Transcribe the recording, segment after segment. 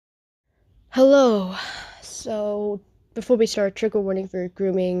Hello. So, before we start, trigger warning for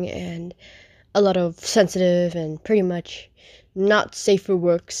grooming and a lot of sensitive and pretty much not safe for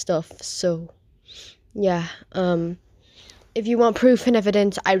work stuff. So, yeah. If you want proof and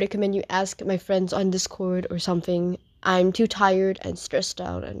evidence, I recommend you ask my friends on Discord or something. I'm too tired and stressed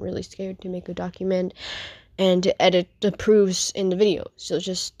out and really scared to make a document and to edit the proofs in the video. So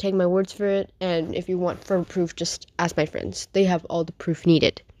just take my words for it, and if you want further proof, just ask my friends. They have all the proof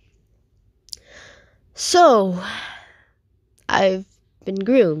needed. So, I've been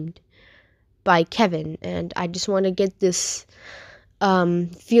groomed by Kevin, and I just want to get this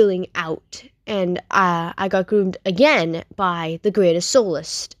feeling out. And I got groomed again by the greatest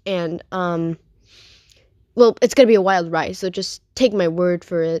soloist, and well, it's gonna be a wild ride. So just take my word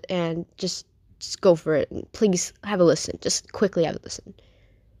for it, and just go for it. And please have a listen. Just quickly have a listen.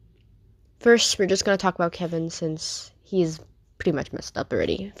 First, we're just gonna talk about Kevin since he's pretty much messed up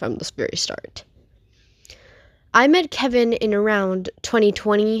already from the very start. I met Kevin in around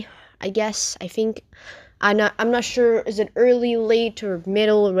 2020, I guess. I think I'm not sure, is it early, late, or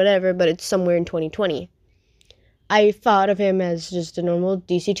middle or whatever, but it's somewhere in 2020. I thought of him as just a normal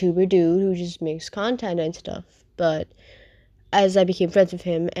DC tuber dude who just makes content and stuff. But as I became friends with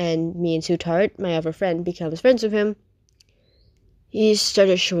him, and me and Sutart, my other friend, becomes friends with him, he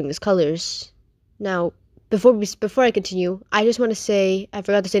started showing his colors. Now, before I continue, I just want to say, I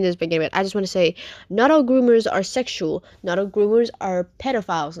forgot to say this at the beginning, but I just want to say, not all groomers are sexual. Not all groomers are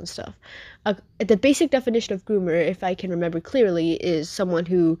pedophiles and stuff. The basic definition of groomer, if I can remember clearly, is someone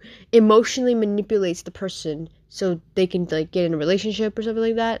who emotionally manipulates the person so they can like get in a relationship or something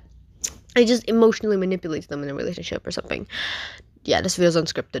like that. It just emotionally manipulates them in a relationship or something. Yeah, this video's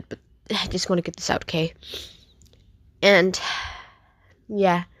unscripted, but I just want to get this out, okay? And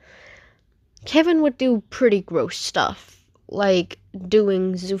yeah. Kevin would do pretty gross stuff, like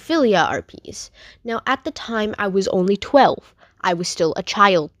doing zoophilia RPs. Now, at the time, I was only 12. I was still a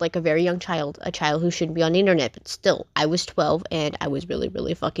child, like a very young child, a child who shouldn't be on the internet, but still, I was 12 and I was really,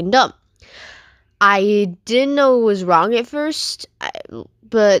 really fucking dumb. I didn't know it was wrong at first,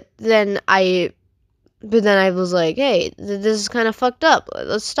 but then I was like, hey, this is kind of fucked up.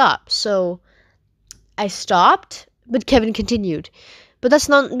 Let's stop. So I stopped, but Kevin continued. But that's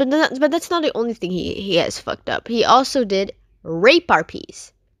not the only thing he has fucked up. He also did rape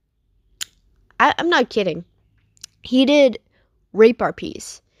RPs. I'm not kidding. He did rape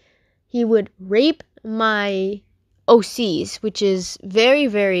RPs. He would rape my OCs, which is very,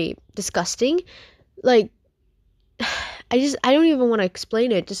 very disgusting. Like, I don't even want to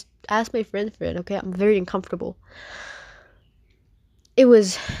explain it. Just ask my friend for it, okay? I'm very uncomfortable. It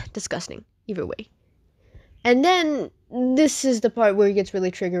was disgusting, either way. And then this is the part where it gets really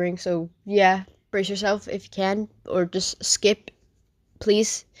triggering, so yeah, brace yourself if you can, or just skip,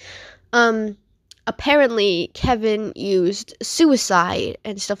 please. Apparently Kevin used suicide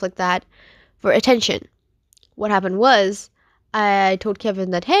and stuff like that for attention. What happened was, I told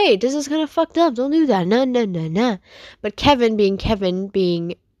Kevin that, hey, this is kind of fucked up, don't do that, nah. But Kevin being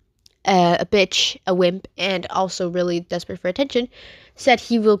a bitch, a wimp, and also really desperate for attention, said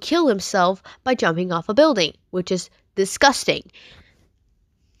he will kill himself by jumping off a building, which is disgusting.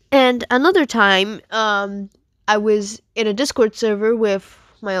 And another time, I was in a Discord server with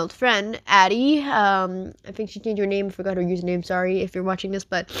my old friend, Addie. I think she changed her name, forgot her username, sorry if you're watching this,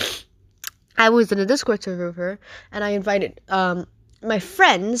 but I was in a Discord server with her, and I invited, my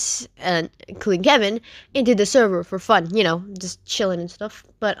friends, and including Kevin, into the server for fun, just chilling and stuff.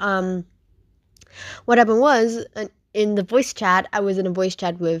 But, what happened was, in the voice chat, I was in a voice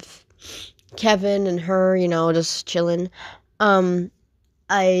chat with Kevin and her, just chilling.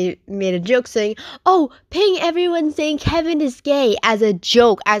 I made a joke saying, oh, ping everyone saying Kevin is gay, as a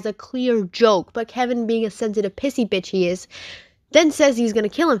joke, as a clear joke. But Kevin, being a sensitive pissy bitch he is, then says he's gonna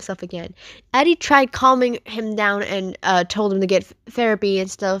kill himself again. Eddie tried calming him down and told him to get therapy and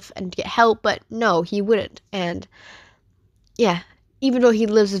stuff and get help, but no, he wouldn't. And yeah, even though he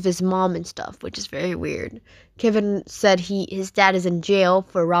lives with his mom and stuff, which is very weird. Kevin said his dad is in jail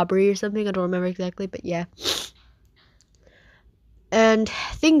for robbery or something. I don't remember exactly, but yeah. And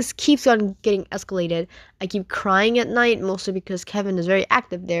things keeps on getting escalated. I keep crying at night, mostly because Kevin is very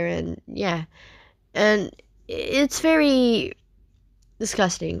active there, and yeah. And it's very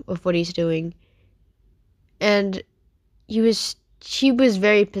disgusting with what he's doing. And she was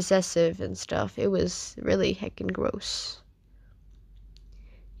very possessive and stuff. It was really heckin' gross.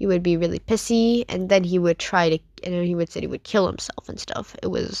 He would be really pissy, and then he would and then he would say he would kill himself and stuff. It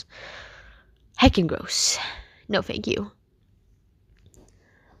was heckin' gross. No, thank you.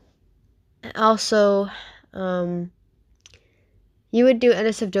 Also, He would do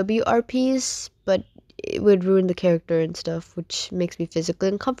NSFW RPs, but it would ruin the character and stuff, which makes me physically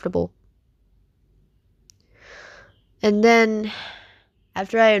uncomfortable. And then,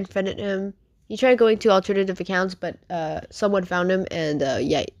 after I unfriended him, he tried going to alternative accounts, but someone found him, and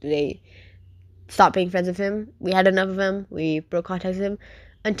they stopped being friends with him. We had enough of him. We broke contact with him.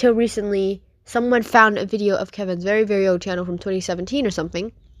 Until recently, someone found a video of Kevin's very, very old channel from 2017 or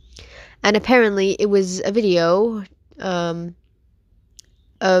something. And apparently, it was a video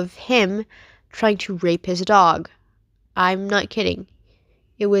of him trying to rape his dog. I'm not kidding.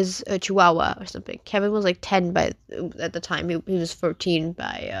 It was a Chihuahua or something. Kevin was like 10 at the time. He was 14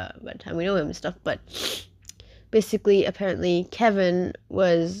 by the time we knew him and stuff. But basically, apparently, Kevin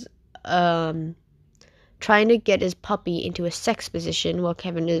was trying to get his puppy into a sex position while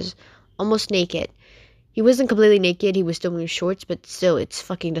Kevin is almost naked. He wasn't completely naked. He was still wearing shorts, but still, it's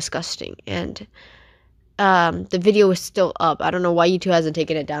fucking disgusting. And the video is still up. I don't know why YouTube hasn't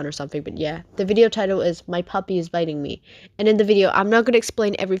taken it down or something, but yeah. The video title is "My Puppy is Biting Me." And in the video, I'm not going to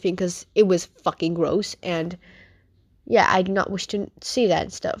explain everything because it was fucking gross. And yeah, I do not wish to see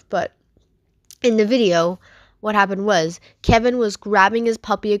that stuff. But in the video, what happened was Kevin was grabbing his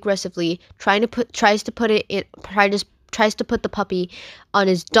puppy aggressively, tries to put the puppy on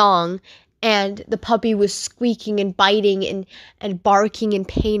his dong, and the puppy was squeaking and biting and barking in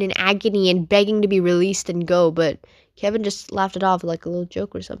pain and agony and begging to be released and go, but Kevin just laughed it off like a little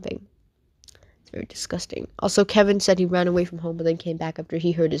joke or something. It's very disgusting. Also, Kevin said he ran away from home but then came back after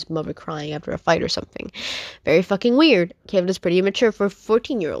he heard his mother crying after a fight or something. Very fucking weird. Kevin is pretty immature for a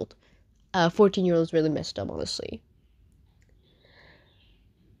 14-year-old. 14-year-old is really messed up, honestly.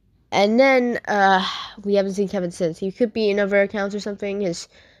 And then we haven't seen Kevin since. He could be in other accounts or something. His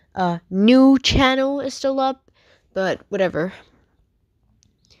new channel is still up, but whatever.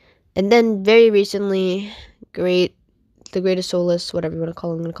 And then very recently, the greatest Solus, whatever you want to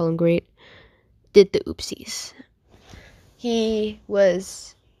call him, I'm gonna call him Great, did the oopsies. He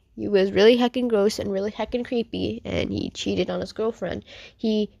was really heckin' gross and really heckin' creepy, and he cheated on his girlfriend.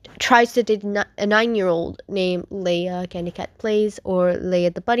 He tries to date a 9-year-old named Leia Candy Cat Plays, or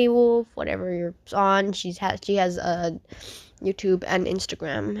Leia the Bunny Wolf, whatever you're on. She has a YouTube and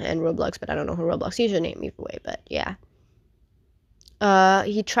Instagram and Roblox, but I don't know her Roblox username either way, but yeah.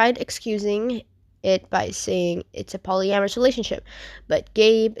 He tried excusing it by saying it's a polyamorous relationship, but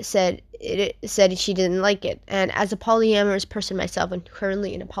Gabe said she didn't like it. And as a polyamorous person myself, and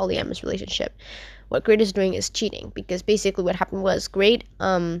currently in a polyamorous relationship, what Great is doing is cheating, because basically what happened was Great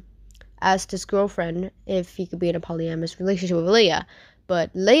asked his girlfriend if he could be in a polyamorous relationship with Leia,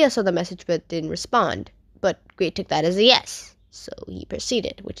 but Leia saw the message but didn't respond. But Great took that as a yes, so he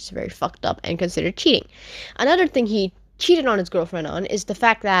proceeded, which is very fucked up and considered cheating. Another thing he cheated on his girlfriend on is the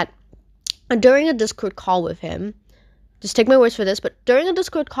fact that during a Discord call with him, just take my words for this, but during a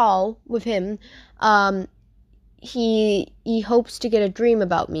Discord call with him, he hopes to get a dream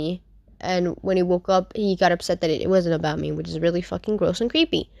about me, and when he woke up, he got upset that it wasn't about me, which is really fucking gross and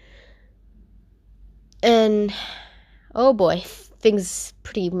creepy. And oh boy, things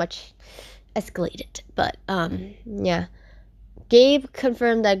pretty much escalated. But yeah, Gabe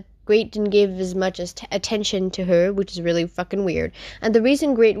confirmed that Great didn't give as much attention to her, which is really fucking weird. And the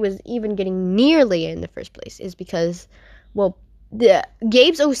reason Great was even getting near Leia in the first place is because, well,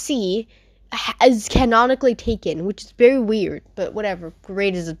 Gabe's OC is canonically taken, which is very weird, but whatever.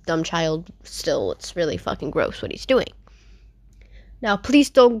 Great is a dumb child. Still, it's really fucking gross what he's doing. Now, please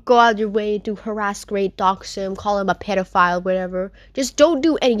don't go out of your way to harass Great, dox him, call him a pedophile, whatever. Just don't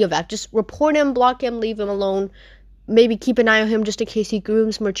do any of that. Just report him, block him, leave him alone. Maybe keep an eye on him just in case he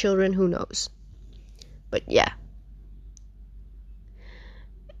grooms more children. Who knows? But yeah.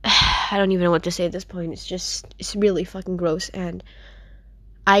 I don't even know what to say at this point. It's really fucking gross. And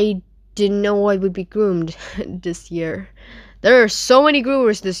I didn't know I would be groomed this year. There are so many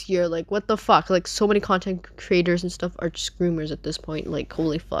groomers this year. Like, what the fuck? Like, so many content creators and stuff are just groomers at this point. Like,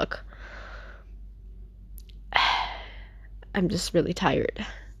 holy fuck. I'm just really tired.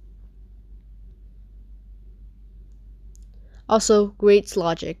 Also, Great's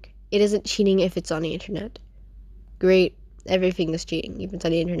logic. It isn't cheating if it's on the internet. Great, everything is cheating, even if it's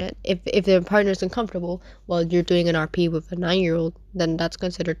on the internet. If their partner's uncomfortable while you're doing an RP with a 9-year-old, then that's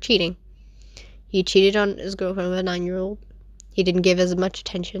considered cheating. He cheated on his girlfriend with a 9-year-old. He didn't give as much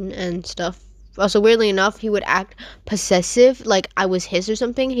attention and stuff. Also, weirdly enough, he would act possessive, like I was his or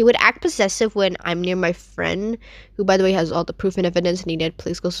something. He would act possessive when I'm near my friend, who, by the way, has all the proof and evidence needed.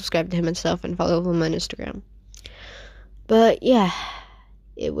 Please go subscribe to him and stuff and follow him on Instagram. But yeah,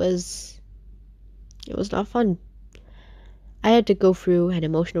 it was not fun. I had to go through an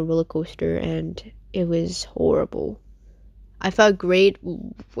emotional roller coaster, and it was horrible. I thought Grade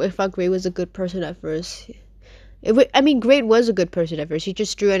was a good person at first. Grade was a good person at first. He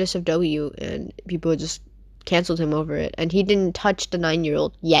just drew NSFW, and people just canceled him over it. And he didn't touch the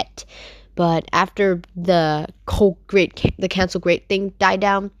 9-year-old yet. But after the the cancel Grade thing died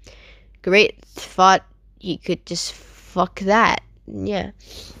down, Grade thought he could just fuck that. Yeah,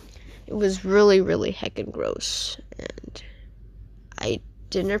 it was really, really heckin' gross, and I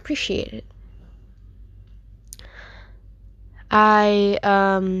didn't appreciate it. I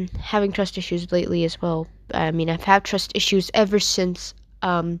having trust issues lately as well. I mean, I've had trust issues ever since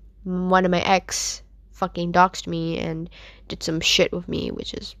one of my ex fucking doxed me and did some shit with me,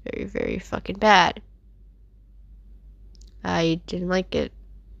 which is very, very fucking bad. I didn't like it.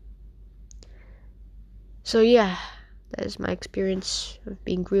 So yeah, that is my experience of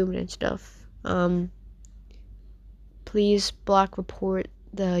being groomed and stuff. Please block report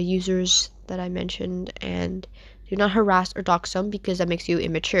the users that I mentioned, and do not harass or dox them because that makes you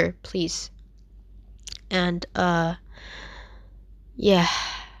immature, please. And yeah,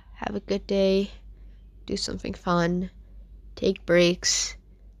 have a good day. Do something fun. Take breaks.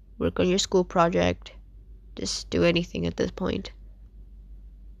 Work on your school project. Just do anything at this point.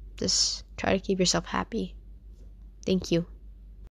 Just try to keep yourself happy. Thank you.